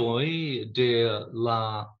instrukcioj de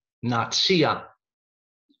la nacia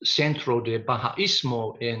centro de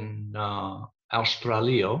Bahaismo en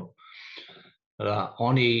Aŭstralio.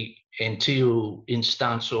 Oni en tiu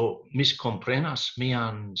instanco miskomprenas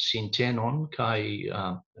mian sintenon kaj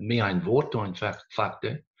miajn vortojn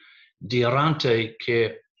fakte, dirante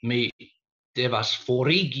ke mi devas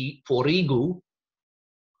forigi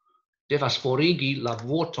la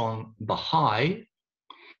vorton Bahai,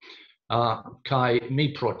 kaj mi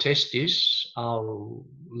protestis al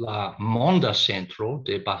la monda centro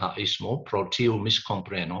de Bahaismo pro tiu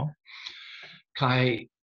miskompreno, kaj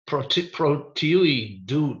pro tiuj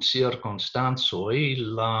 2 cirkonstancoj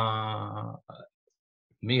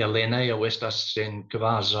mia lernejo estas en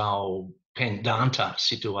kvazaŭ pendanta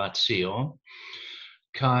situacio,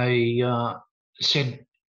 kaj sed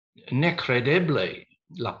nekredeble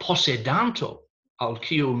la posedanto al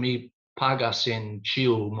kiu mi pagas en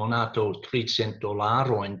ĉiu monato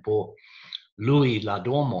 $300 por lui la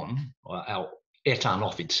domon aŭ etan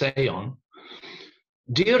oficejon,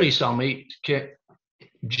 diris al mi che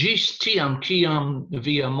gis tiam kiam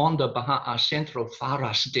via monda Bahaa Centro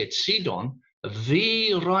faras decidon,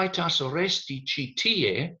 vi rajtas resti ĉi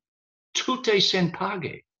tie tute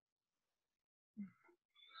senpage.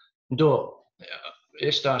 Do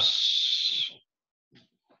estas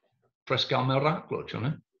preskaŭ miraklo, ĉu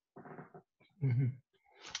ne?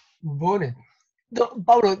 Bone. Do,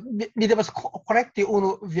 Paolo, mi devas korekti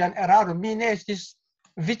unu vian eraron. Mi ne estis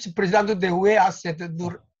vicprezidanto de UEA, sed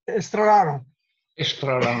nur estrarano.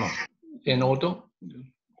 Estrarano. En odo?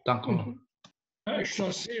 Dankon.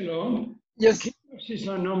 Ŝlosilo, Yes. kio estis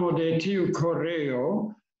la nomo de tiu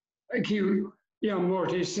koreo, kiu jam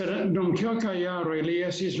mortis, sed dum kelkaj jaroj li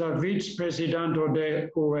estis la vicprezidanto de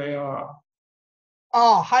UEA.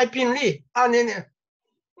 Haipin Li. Ne.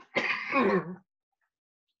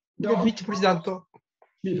 De vicprezidanto.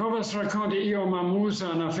 Mi povas rakonti iom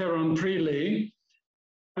amuzan aferon pri li.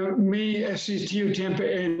 Mi estis tiutempe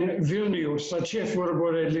en Vilnius, la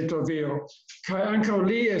ĉefurbo de Litovio, kaj ankaŭ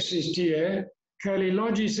li estis tie, kaj li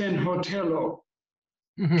loĝis en hotelo.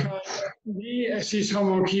 Kaj li estis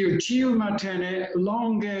homo kiu ĉiumatene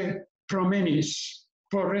longe promenis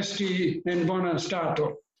por resti en bona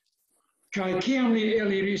stato. Kaj kiam li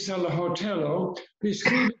eliris al la hotelo, li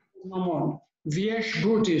skribis nomon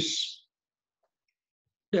Viešbutis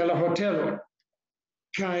de la hotelo.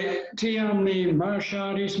 Kai tiam li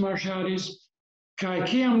marŝadis, kai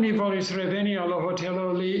kiam li volis reveni al la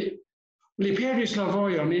hotelo, li perdis la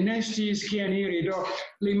vojon, li ne sciis kien iri, do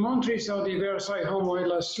li montris al diversaj homoj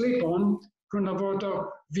la slipon kun la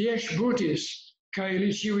vorto Viešbutis, kai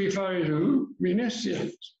li ĉiuj faris, mi ne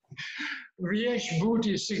scias.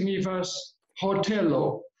 Viešbutis signifas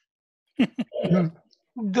hotelo.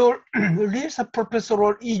 Do, li estas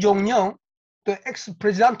profesoro Lee Jong-young, do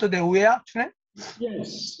ex-prezidanto de UEA, ĉu ne?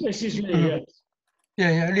 Yes, estis li, yes.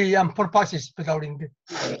 Li jam forpasis, bedaŭrinde.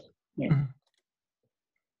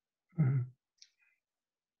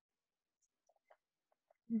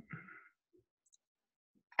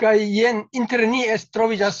 Kaj jen inter ni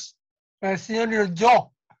troviĝas sinjorino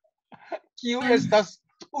Jo, kiu estas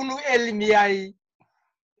unu el miaj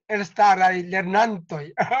elstaraj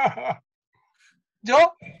lernantoj.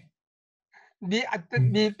 Jo, mi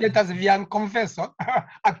petas vian konfeson,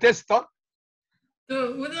 ateston.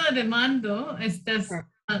 Do, unua demando estas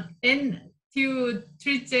en tiu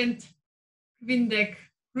 350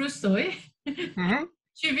 krusoj,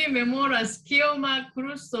 ĉu vi memoras kioma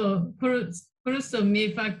kruso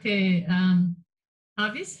mi fakte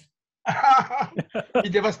havis? Mi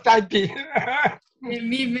devas tajpi.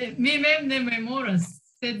 Mi mem ne memoras,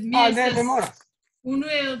 sed mi ne memoras. Unu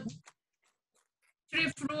el tre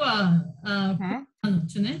frua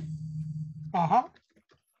ĉu ne?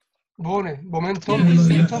 Bone,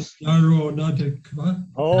 momentos. Jaro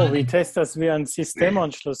 94. Vi testas vian sistemon,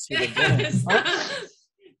 Ŝlosilo.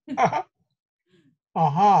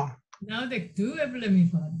 Aha. 92 eble mi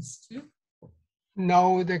faris, ĉu?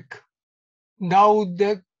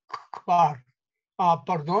 94.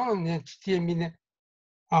 Pardon, tie mi ne.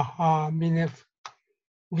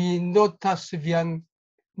 Mi notas vian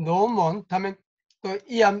nomon, tamen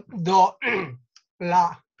iam do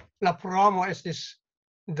la programo estis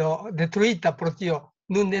detruita pro tio.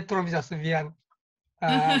 Nun ne troviĝas vian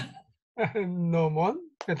nomon,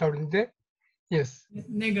 bedaŭrinde. Yes.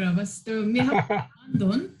 Ne gravas. Do mi havas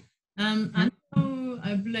demandon. Antaŭ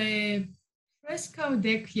eble preskaŭ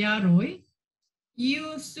 10 jaroj,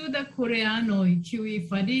 iu suda koreanoj, kiuj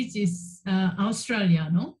fariĝis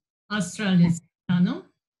aŭstraliano,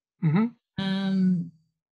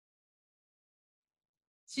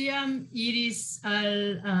 ĉiam iris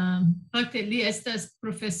al fakte li estas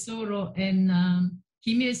profesoro en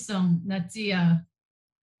Kim Il-sung Nacia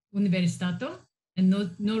Universitato en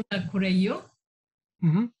Norda Koreio.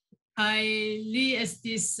 Kaj li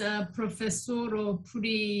estis profesoro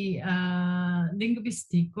pri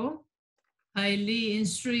lingvistiko, kaj li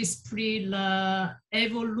instruis pri la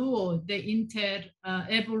evoluo inter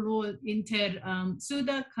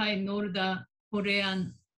suda kaj norda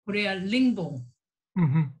korea lingvo.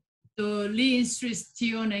 Do li instruis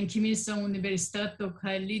tion en Kim Il-sung Universitato,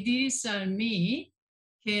 kaj li diris al mi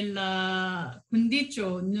ke la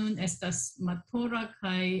kondiĉo nun estas matura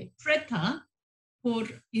kaj preta por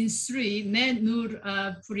instrui ne nur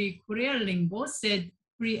pri korea lingvo, sed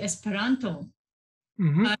pri Esperanto.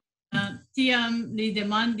 Tiam li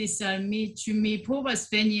demandis al mi, ĉu mi povas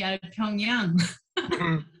veni al Pyongyang.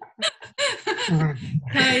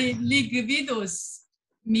 Kaj li gvidos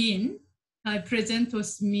min, kaj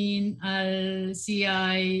prezentos min al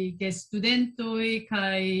siaj gestudentoj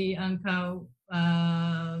kaj ankaŭ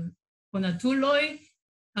konatuloj.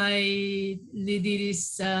 kai li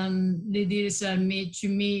diris al mi ĉu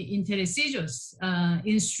mi interesiĝos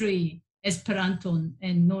instrui Esperanton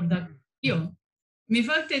en Norda Koreio. Mi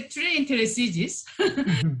fakte tre interesiĝis.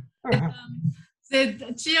 Sed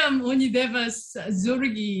ĉiam oni devas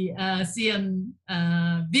zorgi sian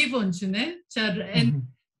vivon, ĉu ne? Ĉar en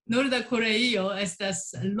Norda Koreio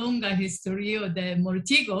estas longa historio de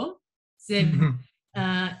mortigo, sed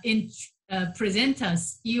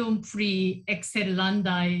prezentas iom pri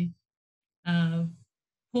eksterlandaj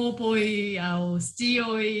popoj aŭ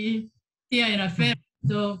scioj, tiajn aferojn.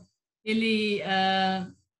 Do ili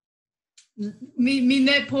mi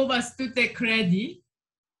ne povas tute kredi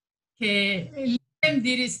ke li mem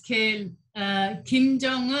diris ke Kim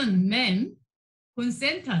Jong-un mem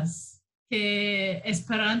konsentas ke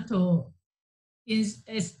Esperanto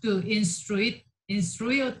estu instruita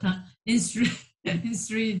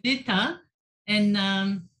en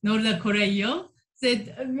Norda Koreio, sed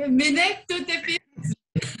mi ne tute fidas.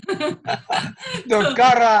 Do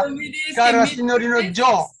cara signorino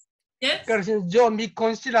Jo, cara signorino Jo, mi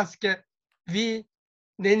konsideras ke vi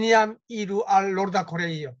neniam iru al Norda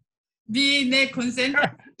Koreio. Vi ne konsentas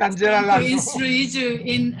Danĝera lando. Instruiĝu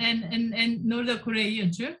en Norda Koreio,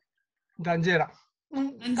 ĉu? Danĝera.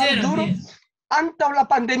 Danĝera. Antaŭ la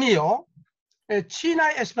pandemio,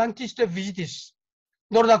 ĉinaj esperantistoj vizitis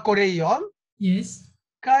Norda Koreion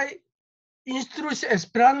kaj instruis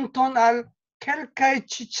Esperanton al kelkaj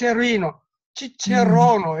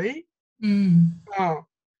ĉiĉeronoj.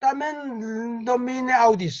 Tamen do mi ne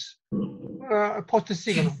aŭdis post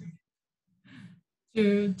signo.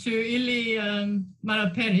 Ĉu ili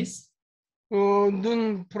malaperis?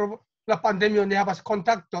 Dum la pandemio ne havas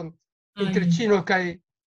kontakton inter Ĉino kaj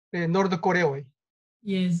Nord-Koreoj.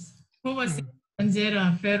 Povas esti danĝera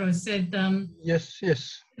afero, sed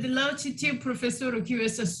laŭ ĉi tiu profesoro, kiu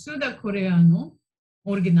estas suda koreano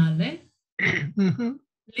originale,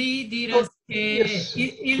 li diras ke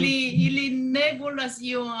ili ne volas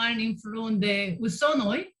ian influon de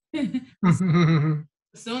Usonoj,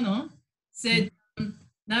 sed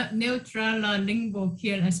neutrala lingvo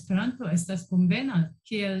kiel Esperanto estas konvena,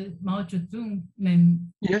 kiel Mao Zedong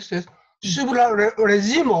mem. Sub la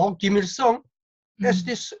reĝimo Kim Il-sung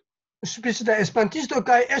estis specita esperantisto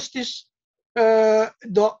kaj estis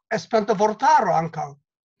do Esperanta vortaro ankaŭ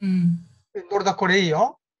en Norda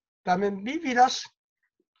Koreio. Tamen mi vidas,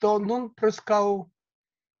 do nun preskaŭ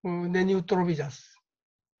neniu troviĝas.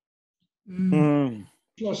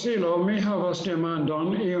 Ŝlosilo, mi havas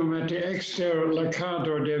demandon iomete ekster la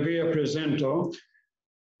kadro de via prezento.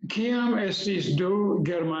 Kiam estis du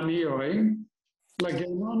Germanioj, la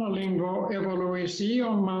germana lingvo evoluis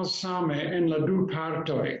iom malsame en la du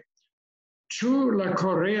partoj. Ĉu la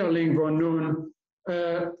korea lingvo nun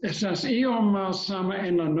estas iom malsama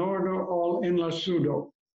en la nordo ol en la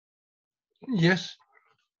sudo?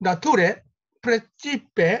 Nature,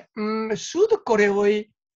 precipe sud-koreoj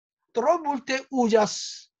tro multe uzas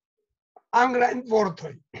anglajn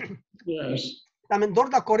vortojn. Tamen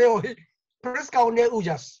norda koreoj preskaŭ ne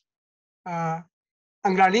uzas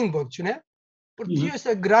angla lingvon, ĉu ne? Por tio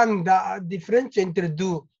estas granda diferenco inter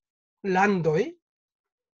du landoj.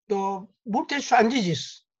 Do multe ŝanĝiĝis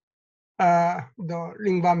do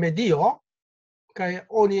lingva medio kaj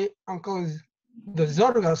oni ankaŭ do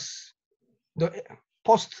zorgas do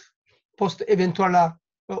post eventuala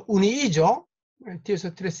uniiĝo. Tio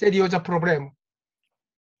estas tre serioza problemo.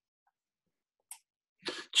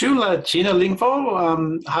 Ĉu la ĉina lingvo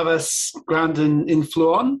havas grandan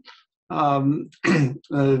influon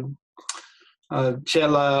ĉe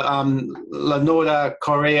la norda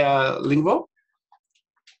korea lingvo?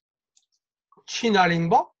 Ĉina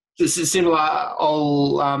lingvo? Simila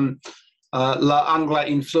ol la angla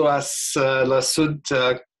influas la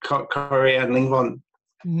sud-korean lingvon?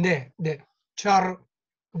 Ne, ĉar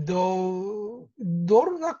do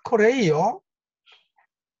Norda Koreio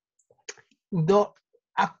do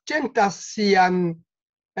akcentas sian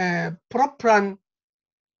propran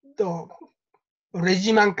do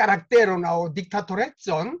regiman karakteron aŭ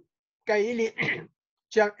diktatorecon, kaj ili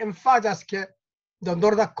ĉiam emfazas ke do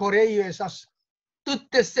Norda Koreio estas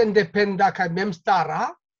tute sendependa kaj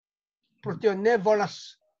memstara, pro tio ne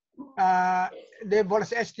volas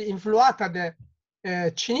esti influata de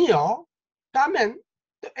Ĉinio. Tamen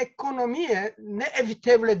ekonomie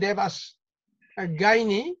neeviteble devas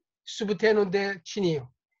gajni subteno de Ĉinio.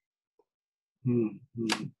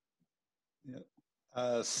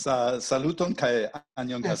 Saluton kaj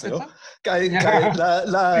annyeonghaseyo. Kaj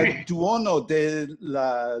la duono de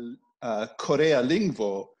la korea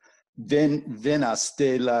lingvo venas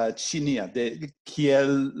de la Ĉinia, de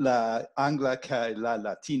kiel la angla kaj la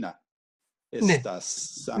latina. estas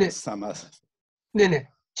sama.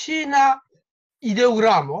 Ne. Cina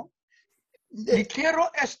ideogramo litero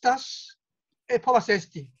estas povas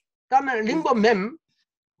esti. Tamen lingvo mem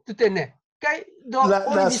tute ne. Kaj do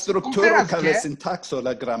la strukturo kaj la sintakso,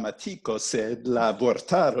 la gramatiko, sed la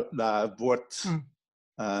vortaro, la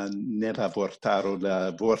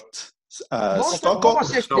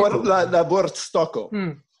vortstoko.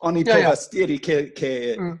 Oni povas diri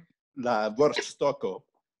ke la vortstoko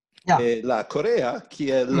la korea,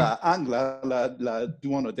 kiel la angla, la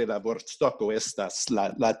duono de la vortstoko estas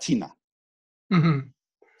la latina.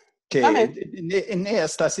 Que ne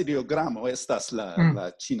estas ideogramo, estas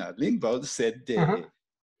la ĉina lingvo, sed de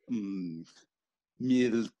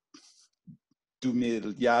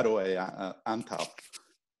 2000 jaroj antaŭ.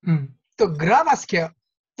 Do gravas ke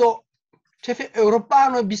do ĉefe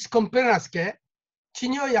eŭropanoj miskomprenas ke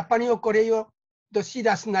Ĉinio, Japanio, Koreo do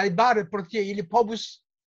sidas najbare, pro tio ili povus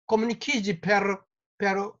komunikiĝi per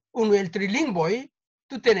unu el tri lingvoj,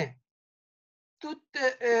 tute ne.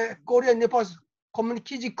 Tute Koreo ne povas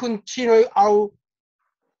komunikiĝi kun ĉinoj aŭ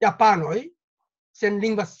japanoj sen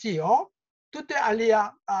lingva scio, tute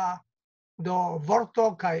alia do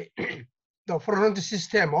vorto kaj do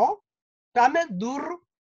frontosistemo, tamen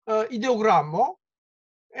ideogramo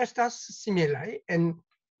estas similaj en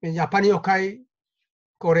Japanio kaj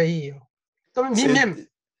Koreo.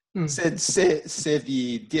 Sed se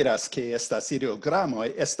vi diras ke estas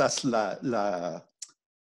ideogramoj, estas la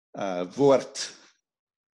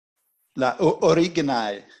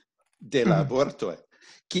originaj de la vortoj,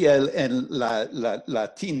 kiel en la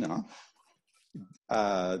latina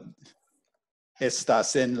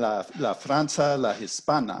estas en la franca, la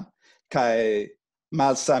hispana, kaj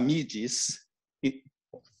malsamiĝis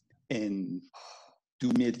en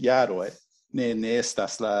 2000 jaroj. Ne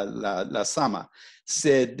estas la sama,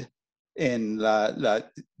 sed en la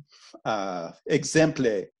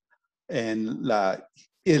exemple en la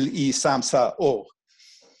i samsa o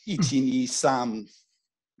ichin i sam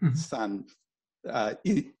san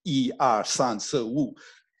i san se u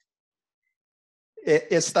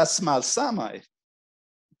estas malsamaj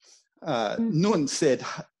nun, sed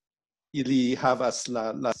ili havas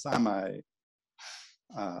la samaj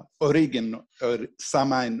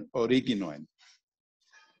samajn originojn.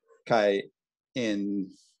 Kaj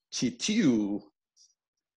en ĉi tiu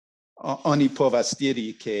oni povas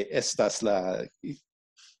diri ke estas la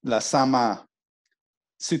sama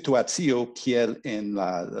situacio kiel en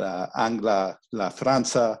la angla, la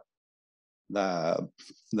franca,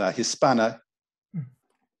 la hispana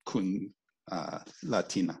kun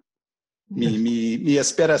latina. Mi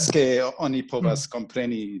esperas ke oni povas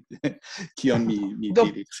kompreni kion mi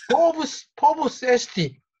diris.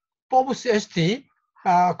 Povus esti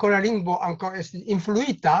korea lingvo ankaŭ esti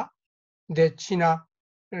influita de ĉina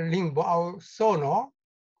lingvo aŭ sono,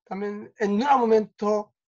 tamen en nura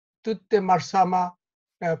momento tute malsama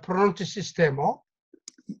prononcosistemo.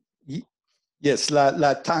 Yes,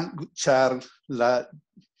 la tang, ĉar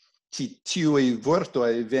tiuj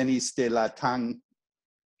vortoj venis de la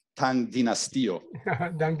Tang dinastio.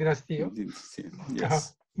 Tang dinastio?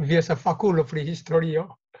 Yes. Vi estas fakulo pri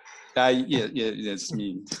historio. Yes,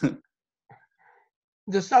 mi.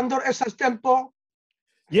 De Sandor, estas tempo?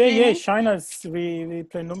 Ŝajnas vi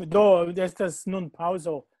plenumi. Do, estas nun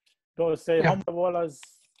paŭzo. Do, se homo volas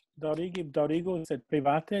daŭrigu, sed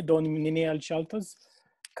private, do ni ne alŝaltos.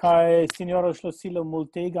 Kaj sinjoro Ŝlosilo,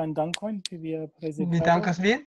 multegan dankojn pri via prezentado. Mi dankas vin.